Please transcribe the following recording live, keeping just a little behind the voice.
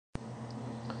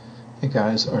Hey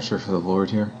guys, Archer for the Lord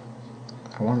here.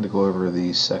 I wanted to go over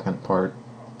the second part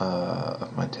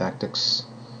of my tactics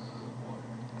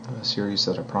series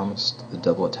that I promised, the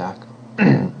double attack.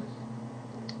 The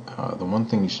one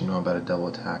thing you should know about a double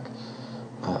attack,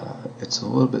 it's a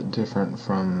little bit different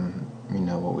from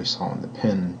what we saw in the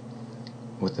pin.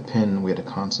 With the pin, we had a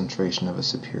concentration of a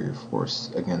superior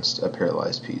force against a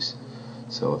paralyzed piece.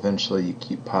 So eventually you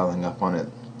keep piling up on it.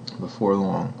 Before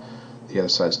long, the other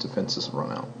side's defenses will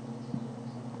run out.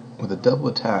 With a double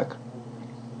attack,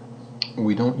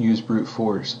 we don't use brute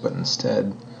force, but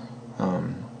instead,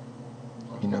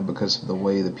 because of the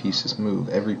way the pieces move,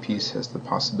 every piece has the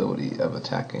possibility of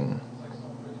attacking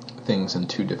things in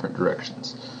two different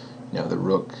directions. The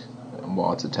rook,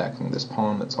 while it's attacking this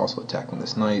pawn, it's also attacking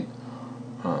this knight.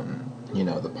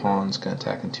 The pawns can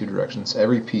attack in two directions.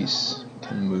 Every piece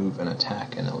can move and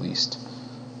attack in at least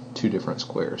two different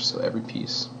squares, so every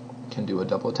piece can do a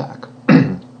double attack.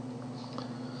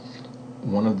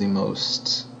 One of the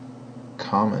most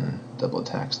common double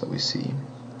attacks that we see,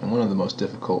 and one of the most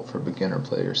difficult for beginner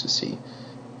players to see,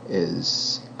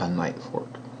 is a knight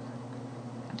fork.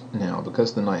 Now,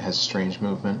 because the knight has strange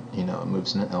movement, it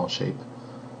moves in an L shape,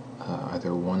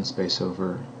 either one space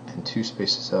over and two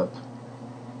spaces up,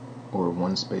 or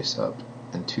one space up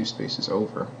and two spaces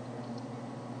over.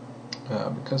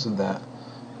 Because of that,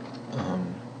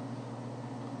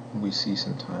 we see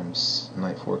sometimes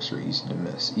knight forks are easy to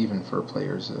miss, even for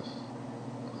players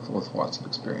with lots of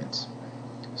experience.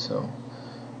 So,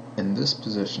 in this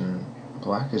position,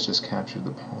 black has just captured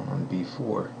the pawn on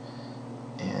b4,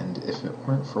 and if it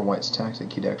weren't for white's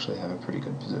tactic, he'd actually have a pretty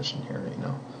good position here.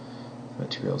 The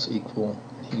material's equal,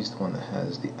 and he's the one that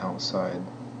has the outside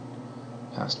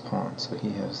passed pawn, so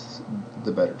he has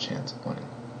the better chance of winning.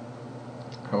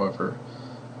 However,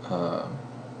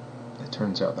 it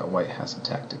turns out that white has a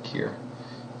tactic here,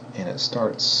 and it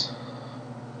starts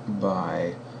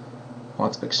by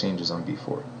lots of exchanges on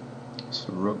b4.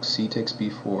 So rook c takes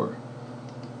b4,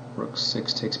 rook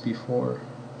 6 takes b4,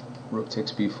 rook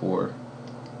takes b4,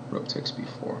 rook takes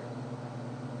b4.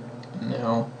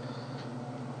 Now,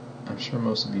 I'm sure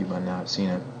most of you by now have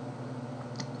seen it.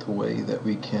 The way that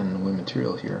we can win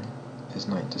material here is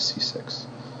knight to c6.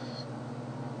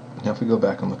 Now, if we go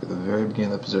back and look at the very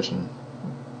beginning of the position,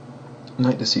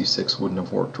 knight to c6 wouldn't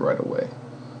have worked right away.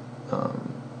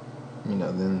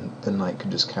 Then the knight could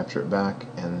just capture it back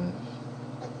and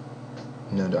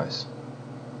no dice.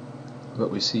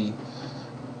 But we see,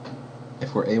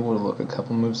 if we're able to look a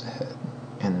couple moves ahead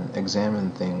and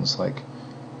examine things like,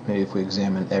 maybe if we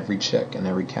examine every check and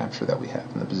every capture that we have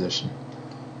in the position,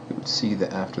 we would see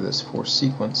that after this forced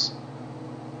sequence,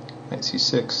 knight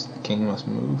c6, the king must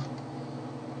move,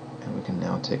 and we can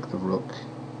now take the rook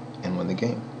and win the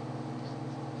game.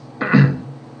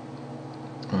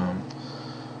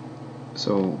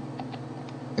 So,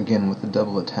 again, with the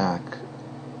double attack,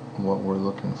 what we're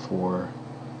looking for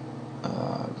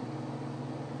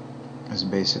is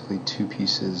basically two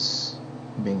pieces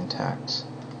being attacked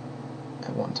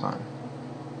at one time.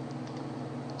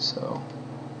 So,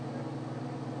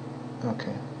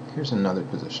 okay, here's another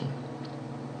position.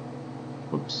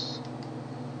 Whoops.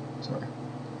 Sorry.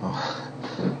 Oh,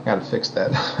 gotta fix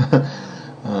that.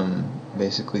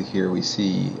 Basically, here we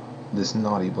see this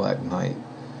naughty black knight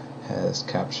has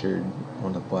captured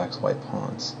one of black's white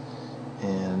pawns,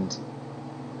 and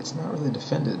it's not really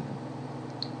defended.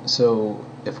 So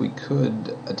if we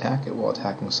could attack it while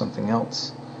attacking something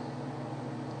else,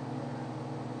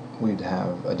 we'd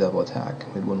have a double attack.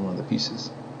 We'd win one of the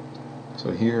pieces.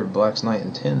 So here black's knight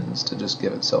intends to just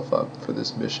give itself up for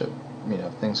this bishop.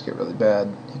 If things get really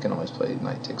bad, he can always play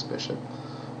knight takes bishop.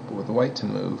 But with white to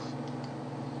move,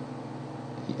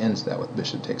 he ends that with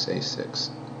bishop takes a6.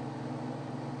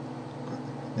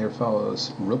 There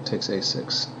follows rook takes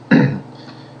a6,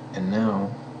 and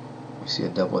now we see a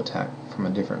double attack from a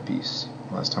different piece.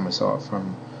 Last time we saw it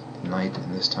from the knight,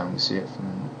 and this time we see it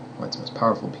from white's most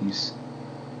powerful piece,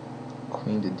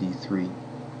 queen to d3.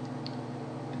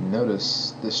 And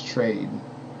notice this trade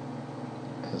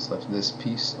has left this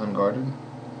piece unguarded,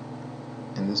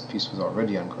 and this piece was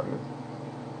already unguarded.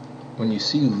 When you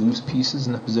see loose pieces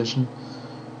in a position,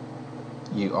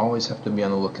 you always have to be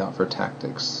on the lookout for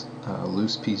tactics.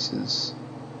 Loose pieces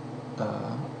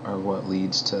are what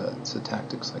leads to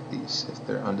tactics like these if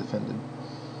they're undefended.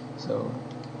 So,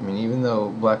 even though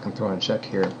black can throw in a check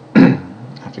here,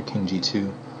 after king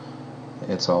g2,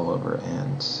 it's all over,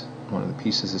 and one of the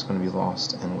pieces is going to be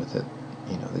lost, and with it,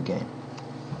 the game.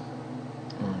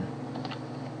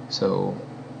 So,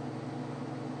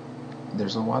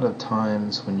 there's a lot of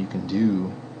times when you can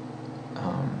do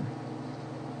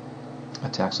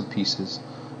attacks with pieces.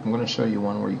 I'm going to show you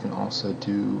one where you can also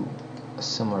do a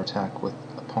similar attack with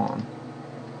a pawn.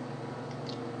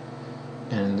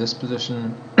 And in this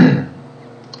position,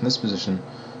 this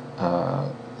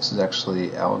is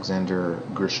actually Alexander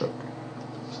Grishuk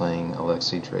playing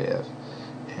Alexei Dreyev,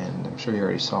 and I'm sure you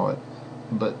already saw it,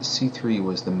 but c3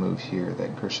 was the move here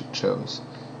that Grishuk chose.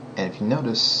 And if you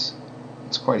notice,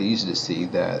 it's quite easy to see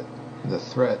that the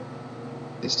threat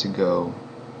is to go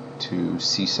to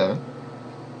c7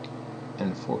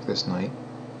 and fork this knight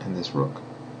and this rook.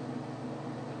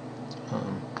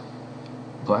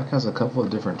 Black has a couple of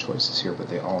different choices here, but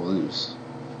they all lose.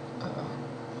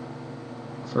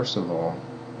 First of all,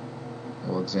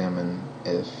 we'll examine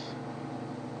if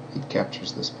he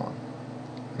captures this pawn.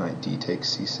 Knight d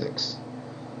takes c6.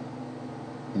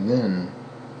 Then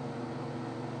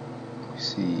we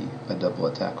see a double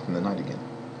attack from the knight again.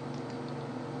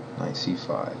 Knight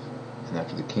c5. And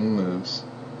after the king moves,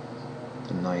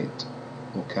 the knight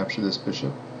will capture this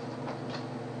bishop,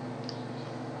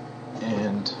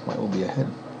 and white will be ahead.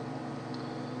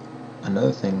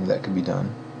 Another thing that could be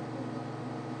done,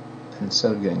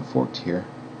 instead of getting forked here,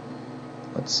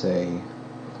 let's say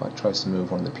Black tries to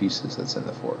move one of the pieces that's in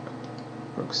the fork,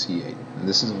 rook c8. And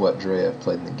this is what Dreyev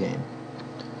played in the game.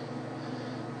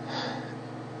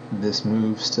 This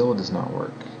move still does not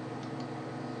work,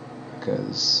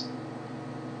 because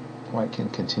white can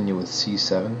continue with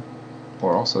c7,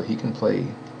 or also he can play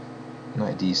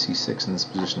knight d c6 in this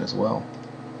position as well.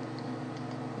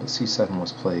 But c7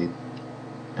 was played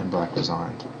and black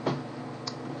resigned.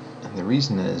 And the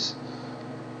reason is,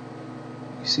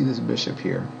 you see this bishop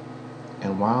here,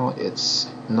 and while it's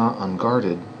not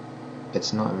unguarded,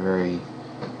 it's not very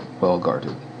well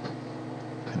guarded.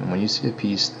 And when you see a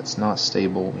piece that's not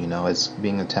stable, it's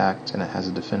being attacked and it has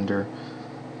a defender,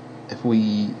 if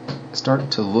we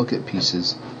start to look at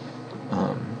pieces,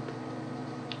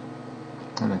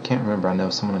 and I can't remember, I know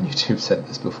someone on YouTube said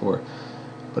this before,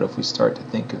 but if we start to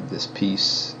think of this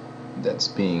piece that's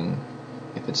being,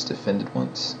 if it's defended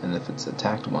once and if it's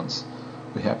attacked once,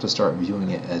 we have to start viewing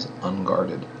it as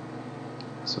unguarded.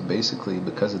 So basically,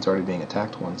 because it's already being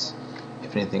attacked once,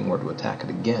 if anything were to attack it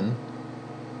again,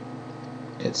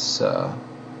 it's on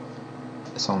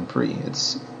pre.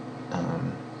 It's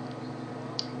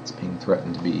being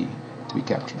threatened to be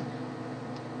captured.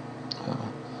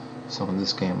 So in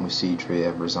this game, we see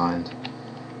Dreyev resigned,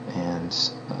 and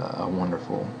a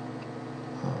wonderful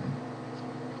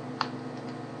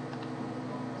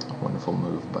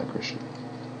move by Grishuk.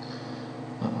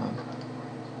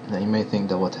 Now you may think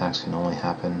double attacks can only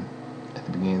happen at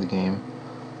the beginning of the game,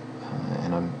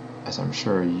 and as I'm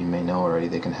sure you may know already,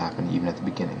 they can happen even at the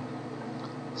beginning.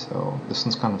 So this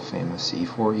one's kind of famous: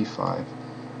 e4, e5,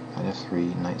 knight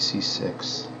f3, knight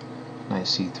c6, knight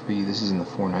c3. This is in the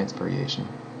four knights variation.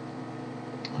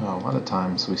 A lot of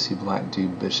times we see black do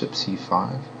bishop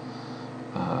c5.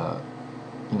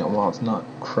 While it's not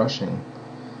crushing,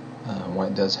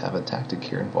 white does have a tactic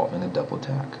here involving a double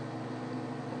attack.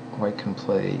 White can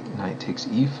play knight takes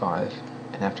e5,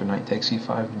 and after knight takes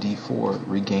e5, d4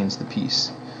 regains the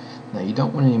piece. Now you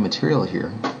don't want any material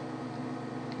here,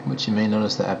 but you may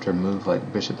notice that after a move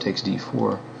like bishop takes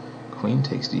d4, queen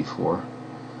takes d4,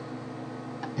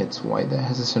 it's white that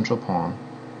has a central pawn.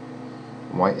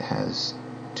 White has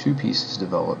two pieces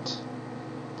developed.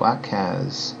 Black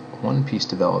has one piece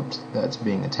developed that's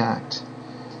being attacked,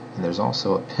 and there's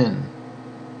also a pin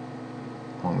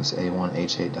along this a1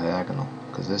 h8 diagonal,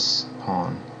 because this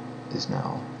pawn is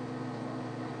now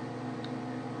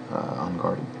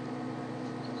unguarded.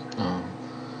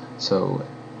 So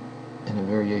in a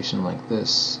variation like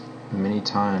this, many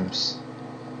times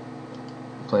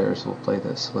players will play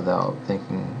this without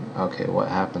thinking, okay, what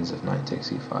happens if knight takes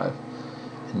e5?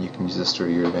 And you can use this to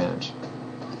your advantage.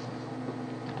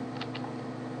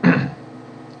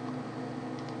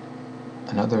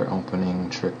 Another opening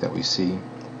trick that we see,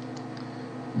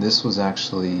 this was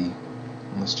actually,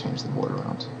 let's change the board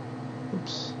around.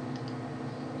 Oops.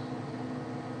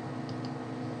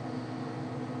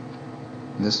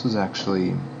 This was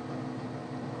actually,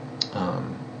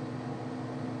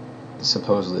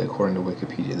 supposedly, according to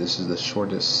Wikipedia, this is the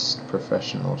shortest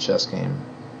professional chess game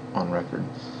on record.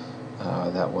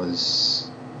 That was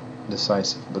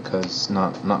decisive because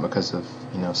not because of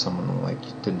someone like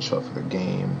didn't show up for the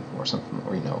game or something,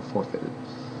 or forfeited.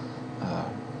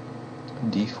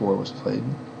 d4 was played,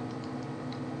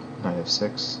 knight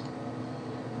f6,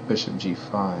 bishop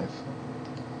g5,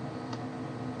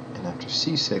 and after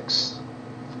c6,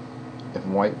 if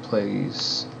white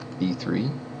plays e3,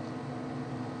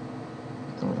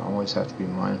 then we always have to be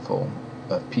mindful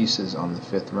of pieces on the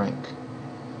fifth rank,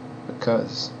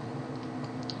 because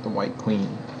the white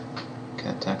queen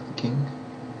can attack the king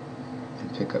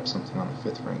and pick up something on the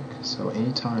 5th rank. So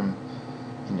anytime,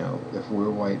 if we're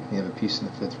white and you have a piece in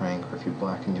the 5th rank, or if you're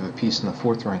black and you have a piece in the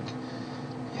 4th rank,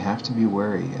 you have to be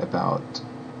wary about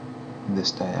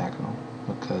this diagonal,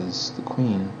 because the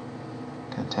queen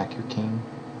can attack your king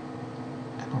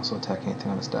and also attack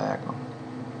anything on this diagonal.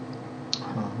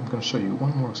 I'm going to show you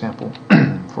one more example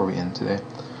before we end today.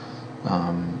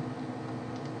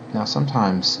 Now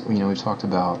sometimes, we've talked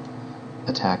about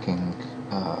attacking,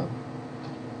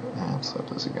 let's flip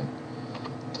this again.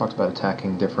 Talked about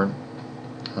attacking different,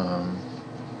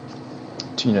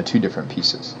 two different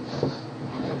pieces.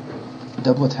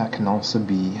 Double attack can also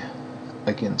be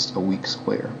against a weak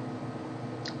square.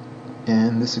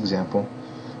 In this example,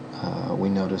 we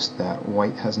noticed that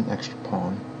white has an extra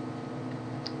pawn,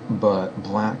 but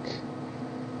black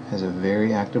has a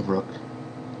very active rook,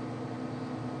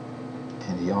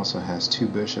 and he also has 2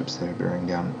 bishops that are bearing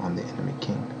down on the enemy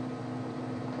king.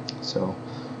 So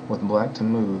with black to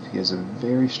move, he has a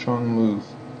very strong move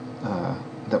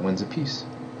that wins a piece.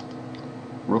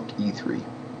 Rook e3.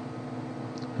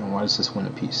 And why does this win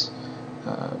a piece?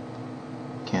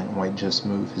 Can't white just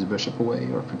move his bishop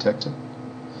away or protect it?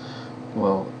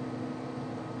 Well,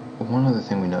 one other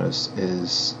thing we notice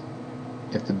is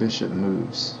if the bishop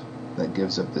moves, that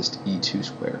gives up this e2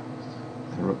 square.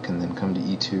 The rook can then come to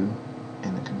e2,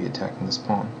 and it could be attacking this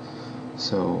pawn.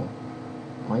 So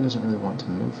white doesn't really want to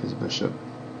move his bishop.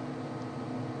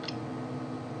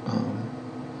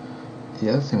 The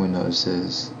other thing we notice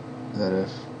is that if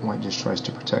white just tries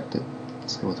to protect it,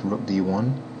 say with rook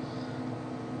d1,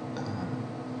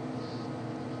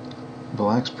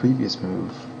 black's previous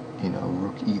move,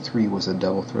 rook e3 was a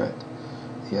double threat.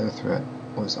 The other threat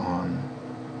was on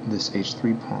this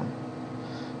h3 pawn.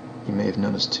 You may have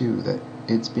noticed too that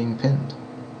it's being pinned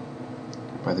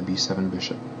by the b7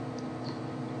 bishop.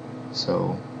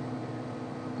 So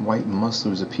white must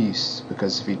lose a piece,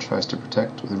 because if he tries to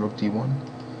protect with rook d1,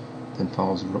 then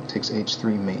follows rook takes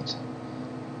h3 mate.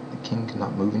 The king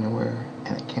cannot move anywhere,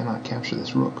 and it cannot capture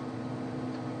this rook.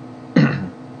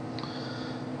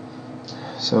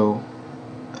 So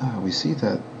we see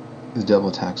that the double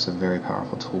attack is a very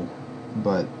powerful tool,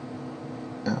 but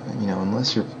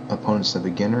unless your opponent's a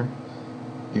beginner,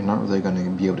 you're not really going to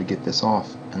be able to get this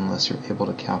off unless you're able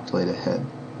to calculate ahead.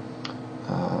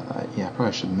 I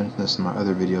probably should mention this in my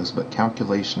other videos, but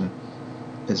calculation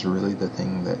is really the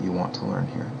thing that you want to learn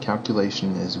here.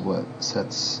 Calculation is what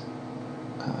sets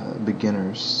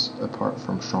beginners apart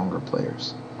from stronger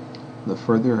players. The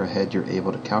further ahead you're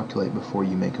able to calculate before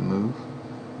you make a move,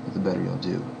 the better you'll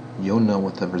do. You'll know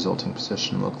what the resulting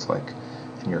position looks like,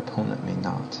 and your opponent may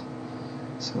not.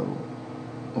 So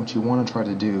what you want to try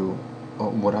to do,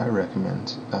 what I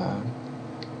recommend,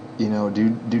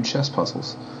 do chess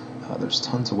puzzles. There's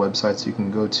tons of websites you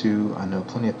can go to. I know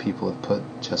plenty of people have put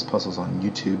chess puzzles on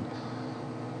YouTube.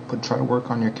 But try to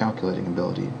work on your calculating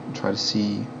ability. Try to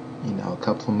see, a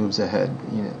couple of moves ahead.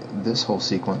 This whole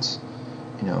sequence,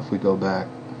 if we go back,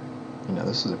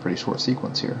 this is a pretty short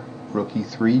sequence here. Rook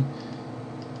e3,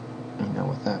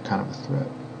 with that kind of a threat.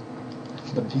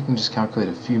 But if you can just calculate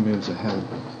a few moves ahead,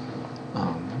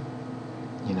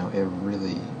 it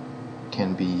really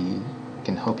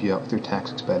can help you out with your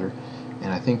tactics better.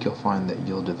 And I think you'll find that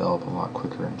you'll develop a lot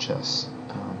quicker in chess.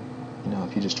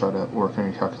 If you just try to work on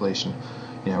your calculation,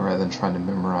 rather than trying to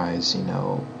memorize,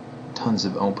 tons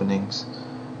of openings,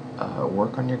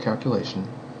 work on your calculation,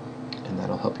 and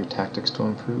that'll help your tactics to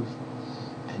improve,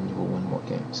 and you will win more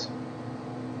games.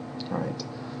 Alright,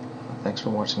 thanks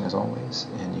for watching as always,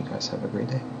 and you guys have a great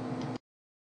day.